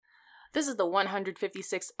This is the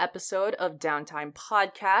 156th episode of Downtime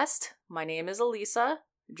Podcast. My name is Elisa.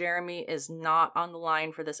 Jeremy is not on the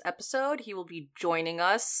line for this episode. He will be joining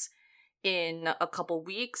us in a couple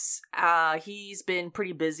weeks. He's been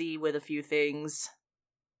pretty busy with a few things.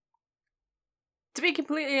 To be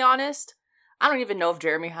completely honest, I don't even know if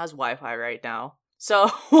Jeremy has Wi-Fi right now.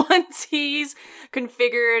 So once he's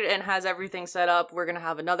configured and has everything set up, we're going to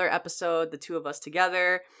have another episode, the two of us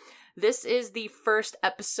together. This is the first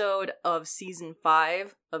episode of season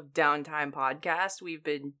 5 of Downtime Podcast. We've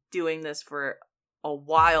been doing this for a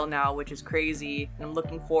while now, which is crazy. And I'm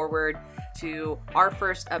looking forward to our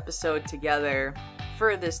first episode together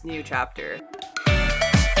for this new chapter.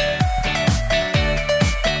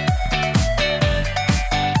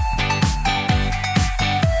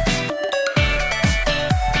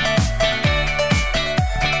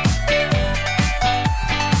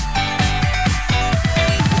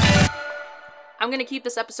 I'm going to keep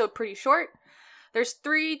this episode pretty short. There's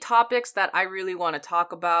 3 topics that I really want to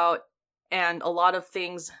talk about, and a lot of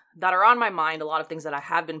things that are on my mind, a lot of things that I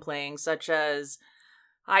have been playing, such as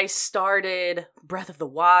I started Breath of the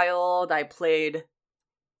Wild, I played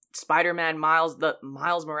Spider-Man Miles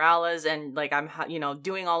Morales, and I'm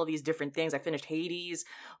doing all of these different things. I finished Hades,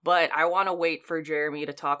 but I want to wait for Jeremy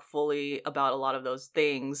to talk fully about a lot of those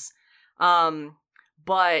things.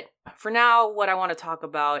 But for now, what I want to talk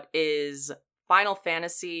about is Final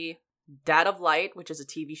Fantasy Dad of Light, which is a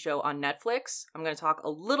TV show on Netflix. I'm going to talk a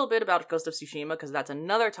little bit about Ghost of Tsushima because that's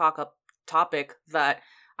another topic that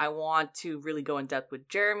I want to really go in depth with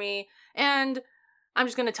Jeremy. And I'm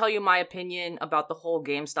just going to tell you my opinion about the whole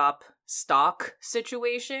GameStop stock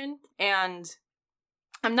situation. And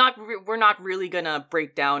we're not really going to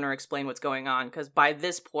break down or explain what's going on because by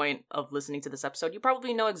this point of listening to this episode, you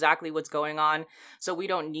probably know exactly what's going on. So we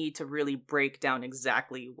don't need to really break down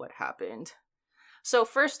exactly what happened. So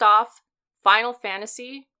first off, Final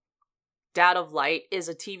Fantasy Dad of Light is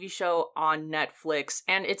a TV show on Netflix,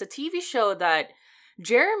 and it's a TV show that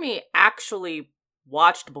Jeremy actually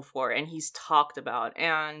watched before and he's talked about,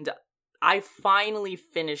 and I finally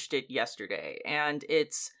finished it yesterday, and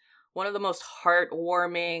it's one of the most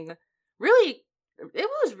heartwarming, it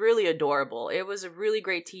was really adorable. It was a really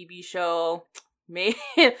great TV show.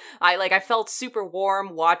 I felt super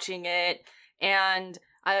warm watching it, and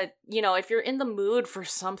if you're in the mood for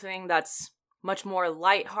something that's much more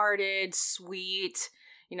lighthearted, sweet,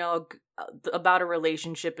 about a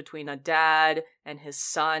relationship between a dad and his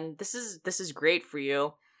son, this is great for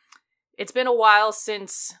you. It's been a while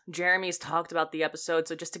since Jeremy's talked about the episode,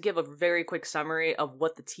 so just to give a very quick summary of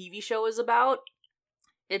what the TV show is about.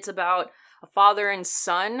 It's about a father and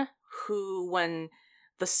son who, when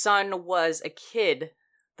the son was a kid,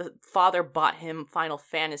 the father bought him Final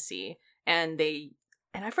Fantasy, and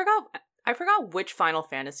I forgot which Final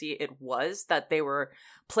Fantasy it was that they were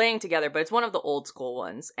playing together, but it's one of the old school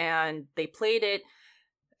ones. And they played it,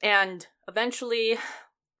 and eventually,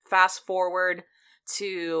 fast forward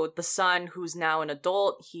to the son who's now an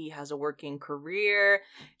adult. He has a working career.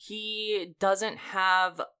 He doesn't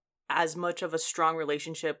have as much of a strong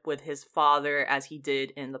relationship with his father as he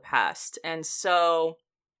did in the past. And so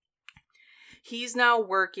he's now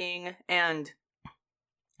working, and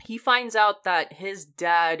he finds out that his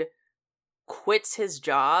dad quits his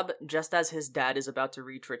job just as his dad is about to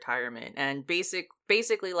reach retirement. And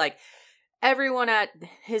basically, everyone at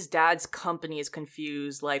his dad's company is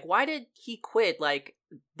confused. Why did he quit?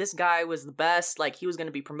 This guy was the best. He was going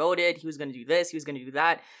to be promoted. He was going to do this. He was going to do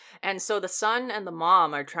that. And so the son and the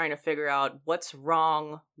mom are trying to figure out what's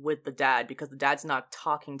wrong with the dad because the dad's not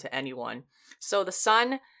talking to anyone. So the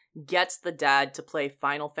son gets the dad to play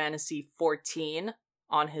Final Fantasy 14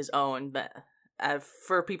 on his own.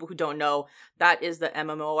 For people who don't know, that is the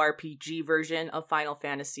MMORPG version of Final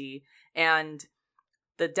Fantasy, and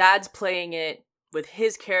the dad's playing it with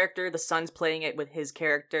his character, the son's playing it with his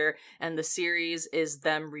character, and the series is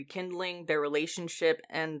them rekindling their relationship,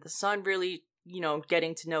 and the son really,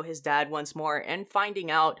 getting to know his dad once more, and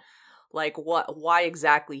finding out, why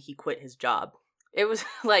exactly he quit his job. It was,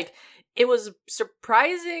 it was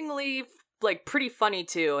surprisingly pretty funny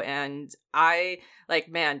too, and I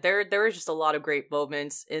there was just a lot of great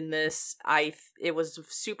moments in this. It was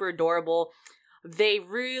super adorable. They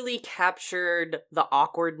really captured the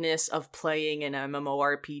awkwardness of playing an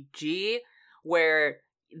MMORPG where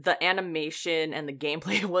the animation and the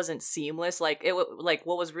gameplay wasn't seamless. What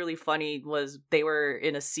was really funny was they were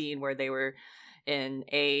in a scene where they were in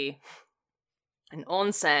an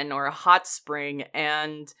onsen or a hot spring,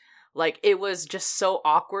 and it was just so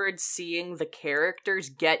awkward seeing the characters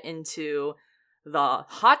get into the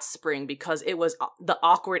hot spring because it was the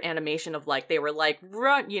awkward animation of like they were like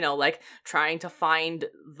run, like trying to find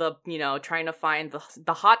the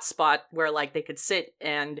hot spot where like they could sit,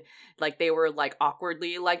 and like they were like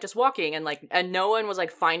awkwardly like just walking, and like and no one was like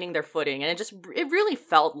finding their footing, and it really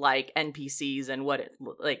felt like NPCs and what it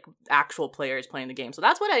like actual players playing the game. So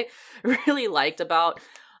that's what I really liked about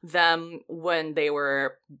them when they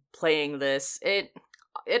were playing this.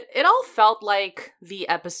 It all felt like the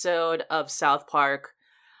episode of South Park,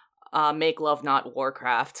 Make Love Not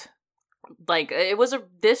Warcraft. Like it was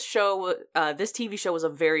this TV show was a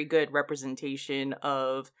very good representation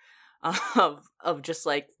of just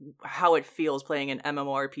like how it feels playing an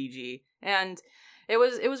MMORPG, and it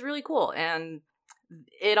was really cool, and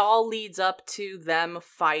it all leads up to them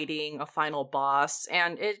fighting a final boss,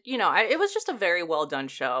 and it was just a very well done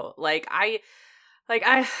show.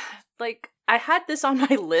 I had this on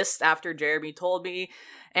my list after Jeremy told me,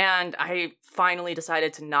 and I finally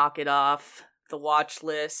decided to knock it off the watch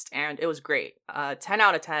list, and it was great. 10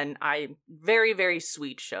 out of 10. Very, very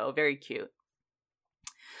sweet show. Very cute.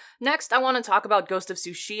 Next, I want to talk about Ghost of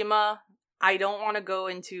Tsushima. I don't want to go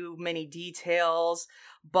into many details,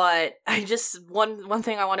 but one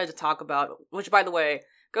thing I wanted to talk about, which by the way,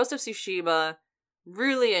 Ghost of Tsushima,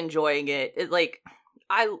 really enjoying it.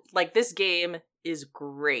 This game is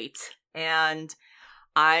great. And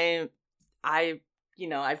I've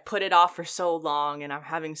put it off for so long, and I'm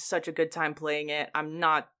having such a good time playing it. I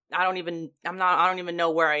don't even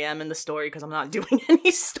know where I am in the story because I'm not doing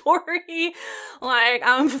any story. Like,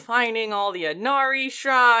 I'm finding all the Inari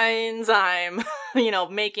shrines. I'm,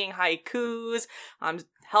 making haikus. I'm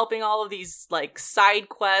helping all of these, like, side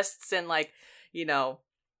quests and, like,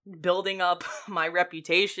 building up my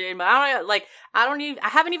reputation. But I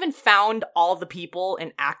haven't even found all the people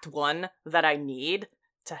in Act 1 that I need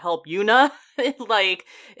to help Yuna.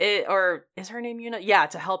 Or is her name Yuna? Yeah,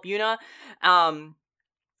 to help Yuna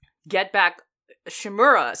get back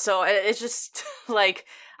Shimura. So it's just like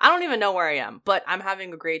I don't even know where I am, but I'm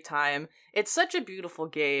having a great time. It's such a beautiful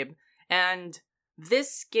game, and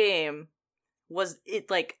this game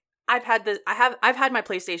I've had my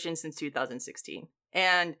PlayStation since 2016.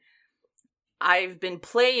 And I've been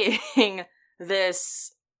playing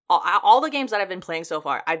this, all the games that I've been playing so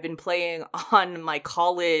far, I've been playing on my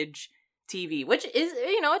college TV, which is,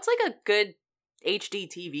 it's like a good HD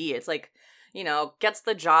TV. It's like, gets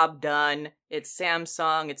the job done. It's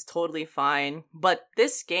Samsung. It's totally fine. But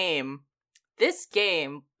this game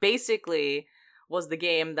basically was the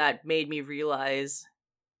game that made me realize,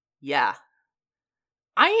 yeah,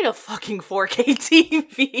 I need a fucking 4K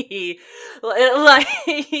TV.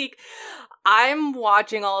 Like, I'm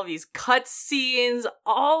watching all of these cutscenes,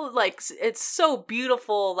 all, like, it's so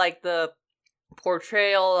beautiful, like, the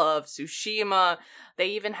portrayal of Tsushima. They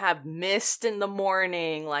even have mist in the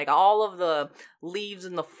morning, like, all of the leaves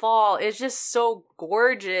in the fall. It's just so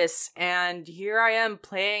gorgeous, and here I am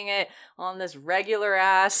playing it on this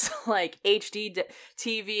regular-ass, like, HD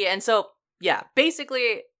TV, and so, yeah,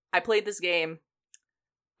 basically, I played this game.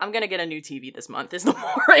 I'm gonna get a new TV this month is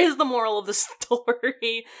the moral of the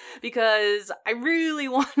story, because I really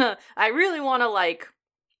wanna like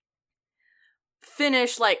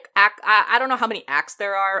finish like I don't know how many acts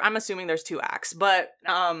there are. I'm assuming there's 2 acts, but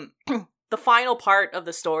the final part of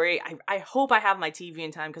the story, I hope I have my TV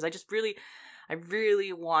in time, because I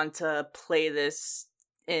really want to play this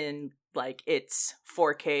in like its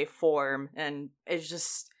 4K form, and it's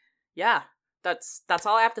just, yeah, that's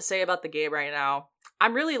all I have to say about the game right now.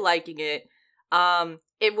 I'm really liking it.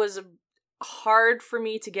 It was hard for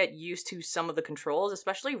me to get used to some of the controls,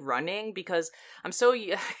 especially running, because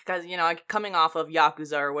coming off of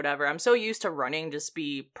Yakuza or whatever, I'm so used to running just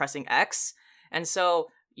be pressing X, and so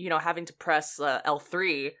having to press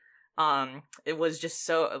L3, it was just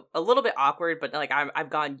so a little bit awkward. But like I've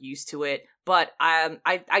gotten used to it. But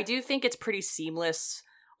I do think it's pretty seamless.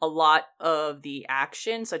 A lot of the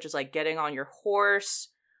action, such as like getting on your horse,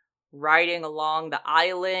 riding along the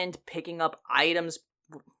island, picking up items,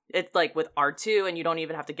 it's like with R2, and you don't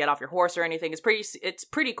even have to get off your horse or anything. It's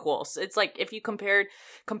pretty cool. So it's like if you compare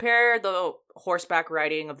the horseback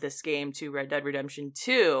riding of this game to Red Dead Redemption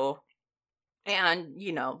 2, and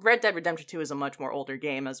Red Dead Redemption 2 is a much more older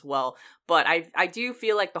game as well, but I do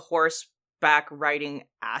feel like the horseback riding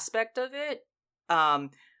aspect of it,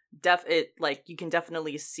 you can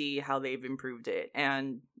definitely see how they've improved it,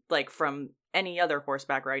 and like from any other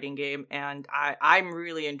horseback riding game, and I'm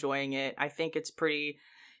really enjoying it. I think it's pretty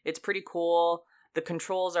cool. The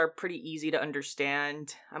controls are pretty easy to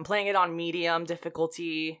understand. I'm playing it on medium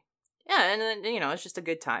difficulty. Yeah, and then it's just a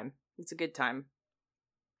good time. It's a good time.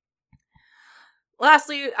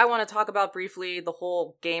 lastly, I want to talk about briefly the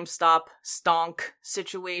whole GameStop stonk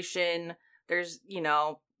situation. There's,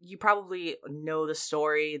 you probably know the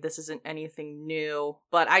story. This isn't anything new,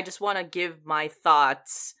 but I just want to give my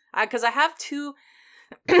thoughts because I have two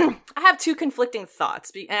I have two conflicting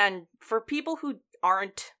thoughts. And for people who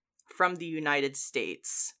aren't from the United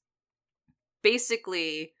States,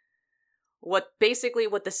 basically what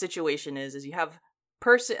the situation is you have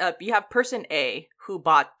person A who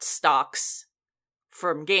bought stocks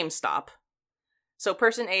from GameStop. So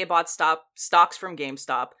person A bought stocks from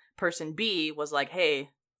GameStop. Person B was like, "Hey,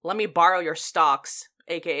 let me borrow your stocks,"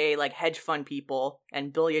 aka like hedge fund people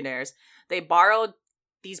and billionaires. They borrowed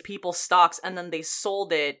these people's stocks and then they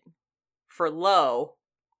sold it for low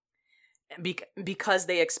because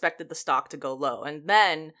they expected the stock to go low. And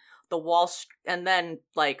then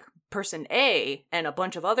like person A and a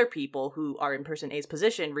bunch of other people who are in person A's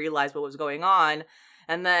position realized what was going on.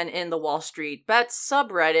 And then in the Wall Street Bets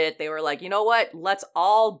subreddit, they were like, you know what? Let's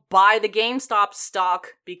all buy the GameStop stock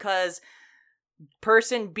because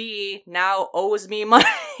person B now owes me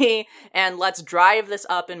money and let's drive this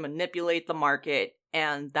up and manipulate the market.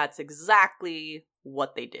 And that's exactly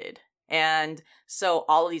what they did. And so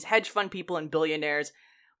all of these hedge fund people and billionaires,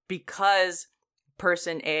 because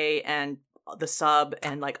person A and the sub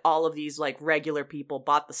and like all of these like regular people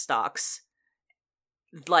bought the stocks,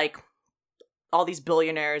 like all these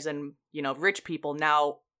billionaires and, rich people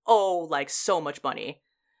now owe like so much money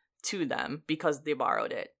to them because they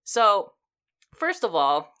borrowed it. So first of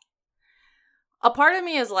all, a part of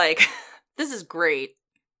me is like, this is great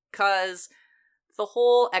because the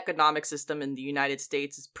whole economic system in the United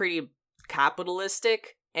States is pretty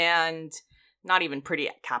capitalistic, and not even pretty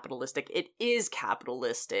capitalistic. It is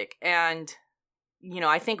capitalistic. And,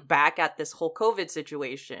 I think back at this whole COVID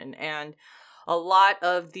situation and a lot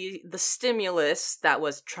of the stimulus that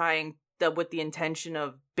was with the intention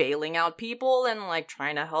of bailing out people and like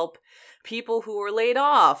trying to help people who were laid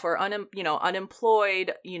off or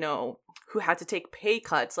unemployed, who had to take pay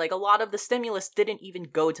cuts. Like a lot of the stimulus didn't even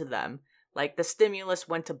go to them. Like the stimulus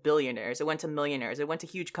went to billionaires, it went to millionaires, it went to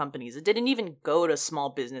huge companies. It didn't even go to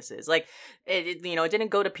small businesses. Like it didn't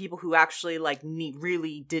go to people who actually like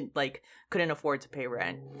really didn't like couldn't afford to pay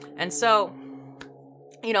rent. And so,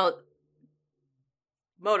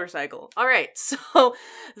 motorcycle. All right. So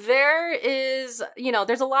there is,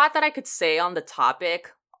 there's a lot that I could say on the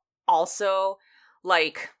topic. Also,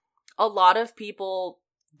 like a lot of people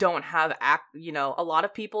don't have a lot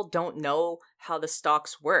of people don't know how the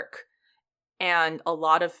stocks work. And a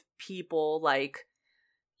lot of people like,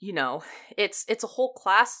 it's a whole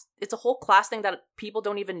class thing that people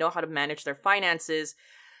don't even know how to manage their finances.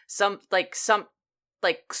 Some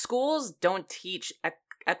schools don't teach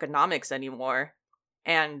economics anymore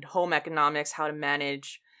and home economics, how to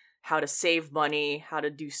manage, how to save money, how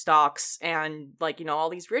to do stocks. And like,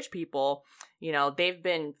 all these rich people, they've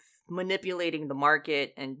been manipulating the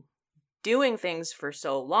market and doing things for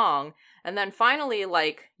so long. And then finally,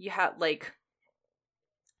 like you have like,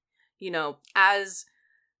 as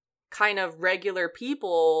kind of regular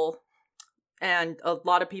people and a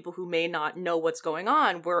lot of people who may not know what's going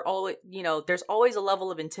on, we're all, there's always a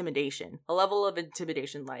level of intimidation,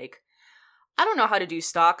 like, I don't know how to do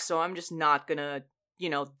stocks, so I'm just not gonna,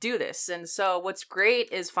 do this. And so what's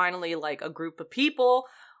great is finally like a group of people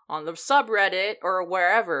on the subreddit or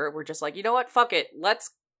wherever, we're just like, you know what, fuck it, let's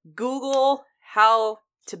Google how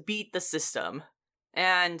to beat the system.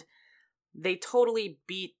 And they totally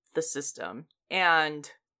beat the system.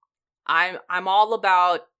 And I'm all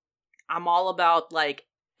about like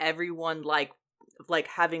everyone like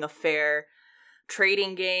having a fair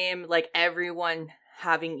trading game, like everyone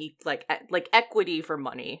having like equity for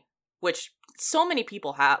money, which so many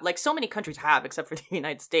people have, like so many countries have except for the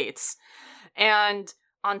United States. And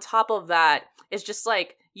on top of that, it's just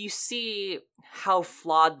like you see how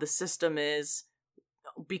flawed the system is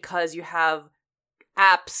because you have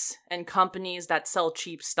apps and companies that sell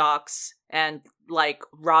cheap stocks, and like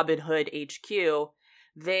Robinhood HQ,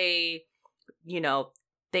 they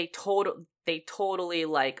totally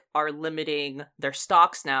like are limiting their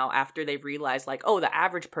stocks now after they've realized like, oh, the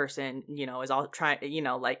average person, is all trying,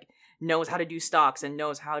 like knows how to do stocks and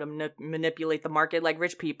knows how to manipulate the market like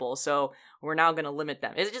rich people. So we're now going to limit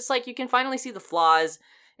them. It's just like you can finally see the flaws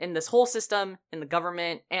in this whole system, in the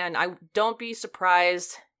government. And I don't be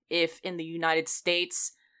surprised if in the United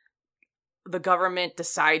States, the government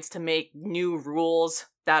decides to make new rules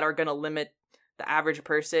that are going to limit the average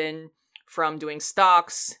person from doing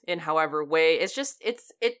stocks in however way. It's just,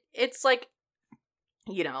 it's like,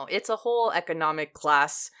 it's a whole economic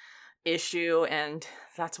class issue, and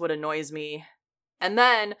that's what annoys me. And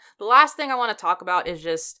then the last thing I want to talk about is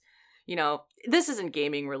just, this isn't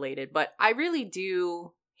gaming related, but I really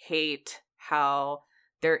do hate how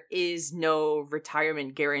there is no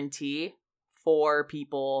retirement guarantee for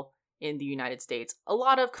people in the United States. A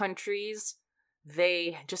lot of countries,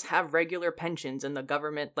 they just have regular pensions and the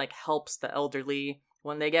government helps the elderly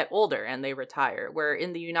when they get older and they retire. Where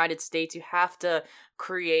in the United States, you have to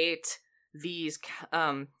create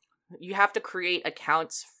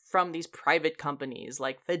accounts from these private companies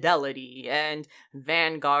like Fidelity and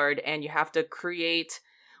Vanguard, and you have to create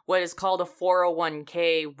what is called a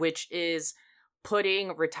 401k, which is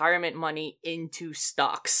putting retirement money into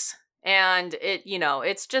stocks. And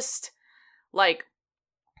it's just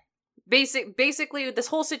basically this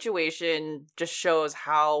whole situation just shows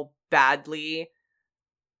how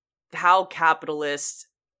capitalist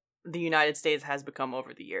the United States has become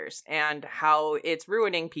over the years and how it's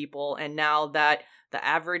ruining people. And now that the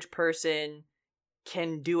average person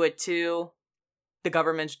can do it too, the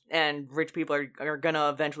government and rich people are gonna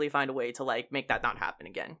eventually find a way to make that not happen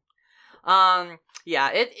again.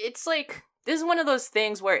 It's this is one of those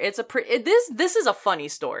things where it's this is a funny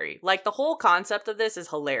story. The whole concept of this is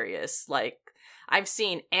hilarious. I've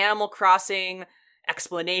seen Animal Crossing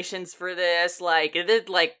explanations for this.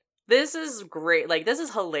 This is great. This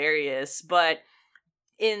is hilarious. But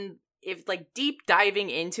if deep diving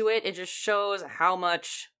into it, it just shows how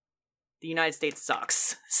much the United States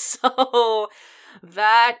sucks. So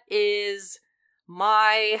that is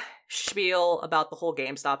my spiel about the whole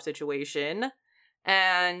GameStop situation.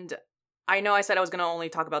 And I know I said I was going to only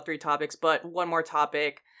talk about 3 topics, but one more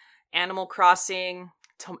topic. Animal Crossing.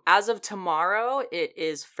 As of tomorrow, it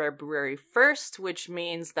is February 1st, which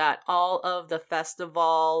means that all of the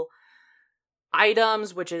festival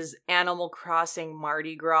items, which is Animal Crossing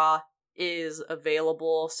Mardi Gras, is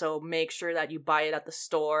available. So make sure that you buy it at the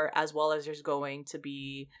store, as well as there's going to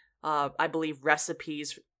be, I believe,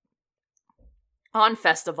 recipes on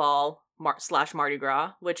Festival / Mardi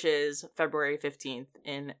Gras, which is February 15th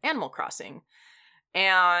in Animal Crossing.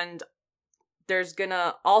 And there's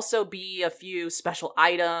gonna also be a few special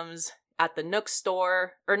items at the Nook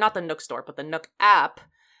store, or not the Nook store, but the Nook app.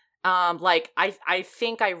 I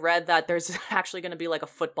think I read that there's actually gonna be a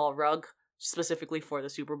football rug specifically for the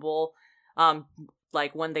Super Bowl.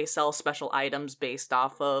 When they sell special items based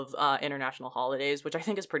off of international holidays, which I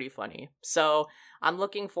think is pretty funny. So I'm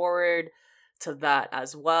looking forward to that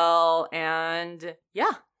as well. And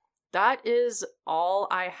yeah, that is all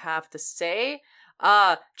I have to say.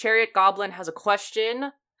 Chariot Goblin has a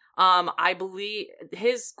question. I believe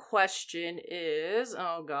his question is,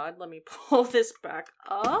 oh god, let me pull this back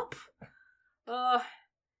up.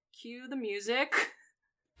 Cue the music.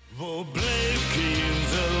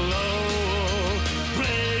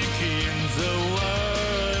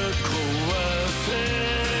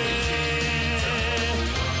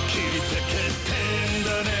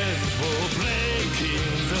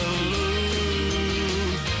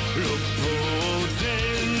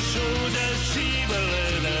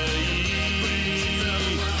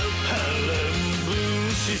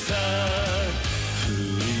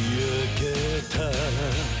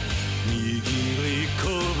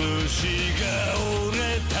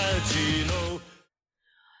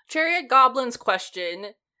 Chariot Goblin's question.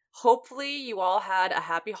 Hopefully you all had a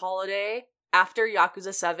happy holiday. After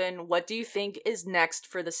Yakuza 7, what do you think is next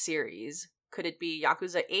for the series? Could it be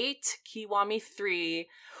Yakuza 8, Kiwami 3,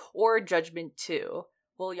 or Judgment 2?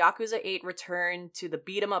 Will Yakuza 8 return to the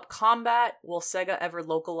beat-em-up combat? Will Sega ever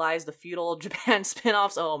localize the feudal Japan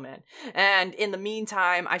spin-offs? Oh man. And in the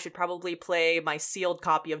meantime, I should probably play my sealed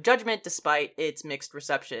copy of Judgment despite its mixed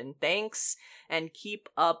reception. Thanks, and keep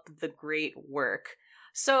up the great work.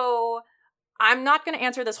 So, I'm not going to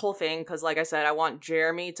answer this whole thing because, like I said, I want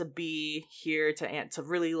Jeremy to be here to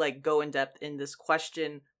really, go in depth in this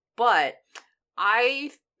question. But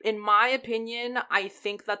in my opinion, I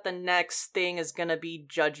think that the next thing is going to be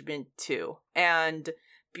Judgment 2. And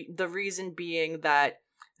the reason being that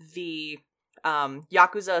the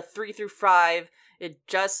Yakuza 3 through 5, it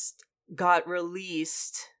just got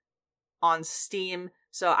released on Steam.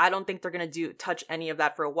 So I don't think they're going to touch any of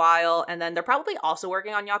that for a while. And then they're probably also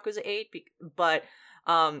working on Yakuza 8, but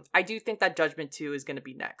I do think that Judgment 2 is going to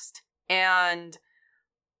be next. And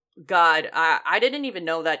God, I didn't even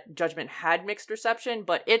know that Judgment had mixed reception,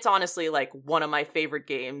 but it's honestly one of my favorite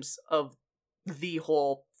games of the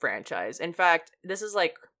whole franchise. In fact, this is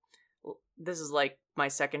my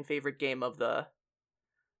second favorite game of the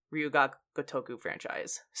Ryuga Gotoku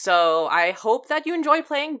franchise. So I hope that you enjoy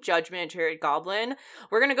playing Judgment, Chariot Goblin.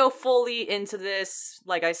 We're gonna go fully into this,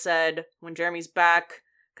 like I said, when Jeremy's back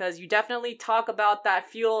because you definitely talk about that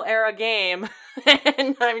Fuel era game,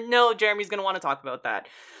 and I know Jeremy's going to want to talk about that.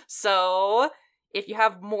 So, if you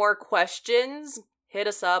have more questions, hit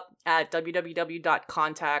us up at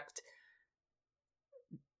www.contact.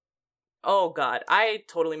 Oh god, I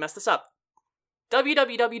totally messed this up.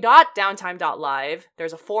 www.downtime.live.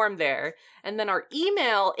 There's a form there. And then our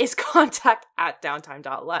email is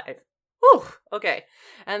contact@downtime.live. Whew, okay.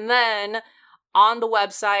 And then on the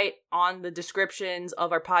website, on the descriptions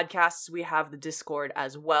of our podcasts, we have the Discord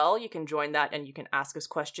as well. You can join that and you can ask us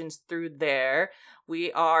questions through there.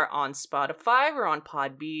 We are on Spotify, we're on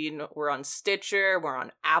Podbean, we're on Stitcher, we're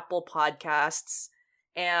on Apple Podcasts.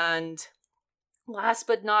 And last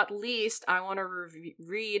but not least, I want to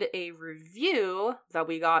read a review that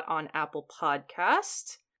we got on Apple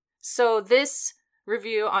Podcast. So this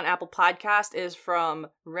review on Apple Podcast is from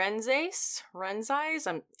Renzais,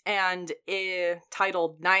 and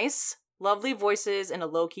titled "Nice, Lovely Voices in a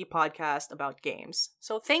Low-Key Podcast About Games."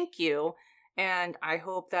 So thank you, and I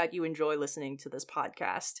hope that you enjoy listening to this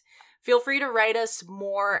podcast. Feel free to write us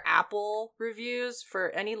more Apple reviews for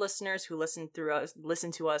any listeners who listen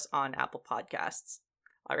to us on Apple Podcasts.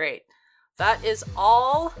 All right, that is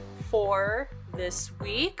all for this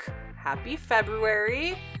week. Happy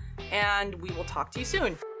February, and we will talk to you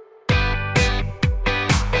soon.